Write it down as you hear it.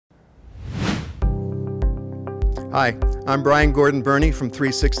Hi, I'm Brian Birnie from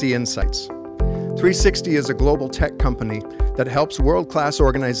 360 Insights. 360 is a global tech company that helps world-class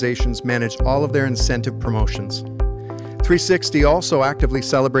organizations manage all of their incentive promotions. 360 also actively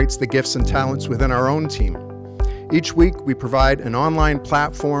celebrates the gifts and talents within our own team. Each week, we provide an online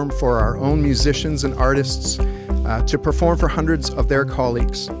platform for our own musicians and artists to perform for hundreds of their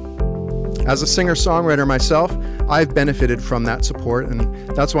colleagues. As a singer-songwriter myself, I've benefited from that support, and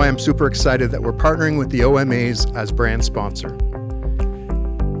that's why I'm super excited that we're partnering with the OMAs as brand sponsor.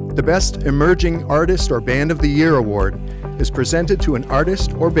 The Best Emerging Artist or Band of the Year award is presented to an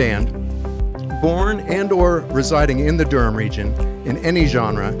artist or band born and or residing in the Durham region in any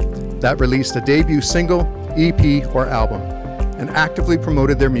genre that released a debut single, EP, or album and actively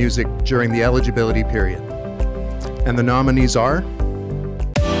promoted their music during the eligibility period. And the nominees are